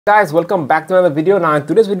Guys, welcome back to another video. Now in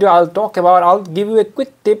today's video I'll give you a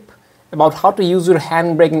quick tip about how to use your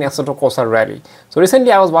handbrake in Assetto Corsa Rally. So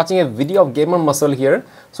recently I was watching a video of Gamer Muscle here.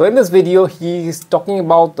 So in this video he is talking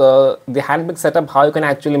about the handbrake setup, how you can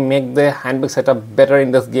actually make the handbrake setup better in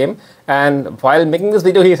this game. And while making this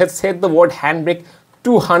video he said the word handbrake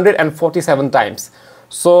 247 times.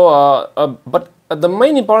 So but the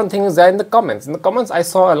main important thing is that in the comments I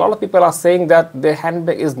saw a lot of people are saying that their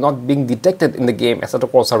handbrake is not being detected in the game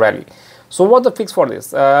Assetto Corsa Rally. So what's the fix for this?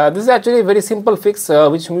 This is actually a very simple fix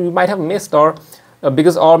which we might have missed, or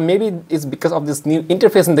maybe it's because of this new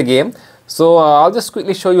interface in the game. So I'll just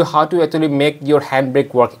quickly show you how to actually make your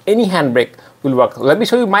handbrake work. Any handbrake will work. Let me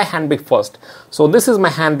show you my handbrake first. So this is my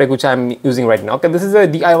handbrake which I'm using right now. Okay, this is a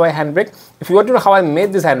DIY handbrake. If you want to know how I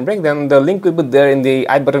made this handbrake, then the link will be there in the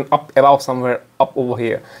I button up above, somewhere up over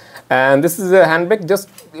here. And this is a handbrake, just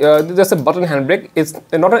a button handbrake. It's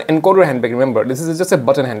not an encoder handbrake. Remember, this is just a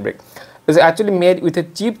button handbrake. It's actually made with a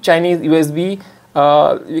cheap Chinese USB.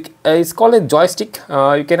 It's called a joystick.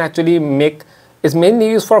 You can actually make. It's mainly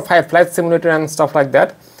used for flight simulator and stuff like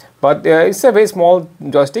that. But it's a very small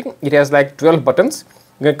joystick. It has like 12 buttons.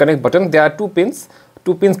 You can connect buttons. There are two pins.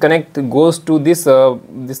 Two pins goes to this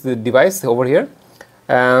device over here.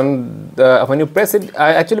 And when you press it,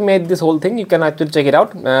 I actually made this whole thing. You can actually check it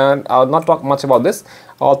out. And I'll not talk much about this.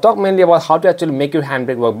 I'll talk mainly about how to actually make your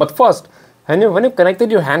handbrake work. But first, when you connected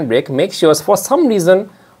your handbrake, make sure, for some reason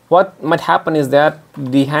what might happen is that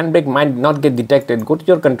the handbrake might not get detected. Go to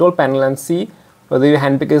your control panel and see whether your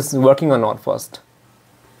handbrake is working or not first.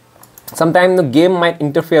 Sometimes the game might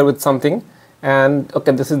interfere with something. And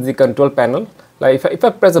okay, this is the control panel. Like if I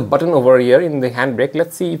press a button over here in the handbrake,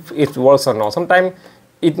 let's see if it works or not. Sometimes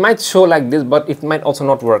it might show like this, but it might also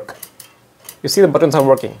not work. You see the buttons are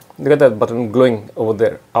working. Look at that button glowing over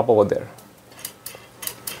there, up over there.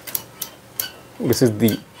 This is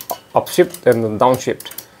the upshift and the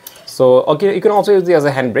downshift. So okay, you can also use it as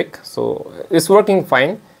a handbrake. So it's working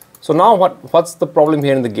fine. So now what's the problem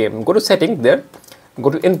here in the game? Go to settings there, go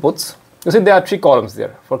to inputs. You see there are three columns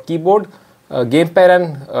there for keyboard, gamepad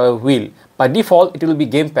and wheel. By default it will be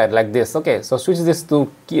gamepad like this. Okay, so switch this to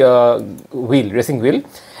wheel, racing wheel.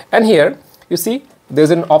 And here you see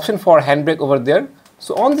there's an option for handbrake over there.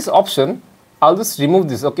 So on this option I'll just remove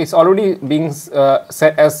this. Okay, it's already being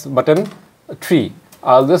set as button 3.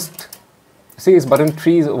 I'll just see it's button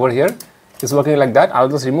 3 is over here. It's working like that. I'll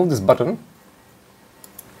just remove this button.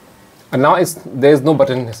 And now there is no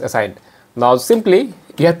button assigned. Now simply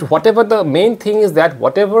you have to, whatever the main thing is that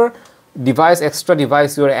whatever extra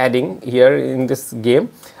device you are adding here in this game,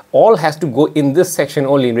 all has to go in this section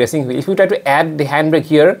only, in racing wheel. If you try to add the handbrake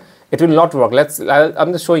here, it will not work.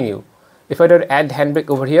 I'm just showing you. If I try to add handbrake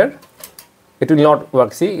over here, it will not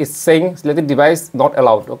work. See, it's saying selected device not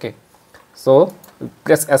allowed. Okay, so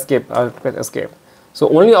press escape. I'll press escape. So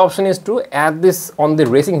only option is to add this on the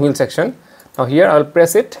racing wheel section. Now here I'll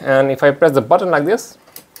press it, and if I press the button like this,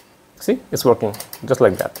 see, it's working just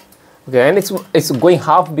like that. Okay, and it's going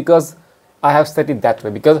half because I have set it that way,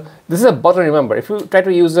 because this is a button. Remember, if you try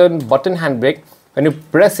to use a button handbrake, when you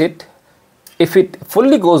press it, if it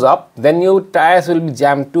fully goes up, then your tires will be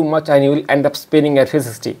jammed too much and you will end up spinning at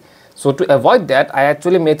 360. So to avoid that, I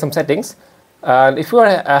actually made some settings. And if you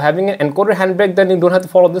are having an encoder handbrake, then you don't have to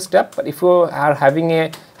follow this step. But if you are having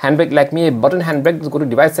a handbrake like me, a button handbrake, just go to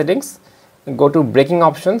device settings and go to braking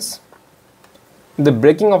options. In the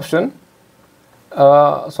braking option,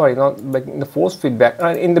 sorry, not braking, the force feedback,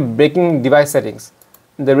 in the braking device settings,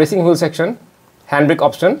 in the racing wheel section, handbrake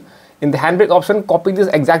option. In the handbrake option, copy this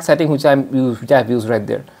exact setting which I have used right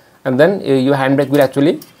there, and then your handbrake will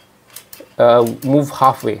actually move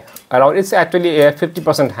halfway around. It's actually a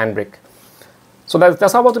 50% handbrake. So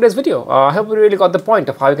that's all about today's video. I hope you really got the point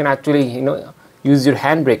of how you can actually use your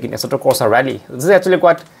handbrake in Assetto Corsa Rally. This is actually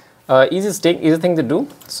quite easy thing to do.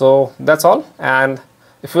 So that's all. And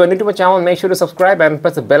if you are new to my channel, make sure to subscribe and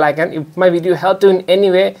press the bell icon. If my video helped you in any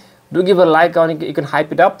way, do give a like, or you can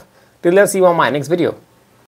hype it up. Till then, see you on my next video.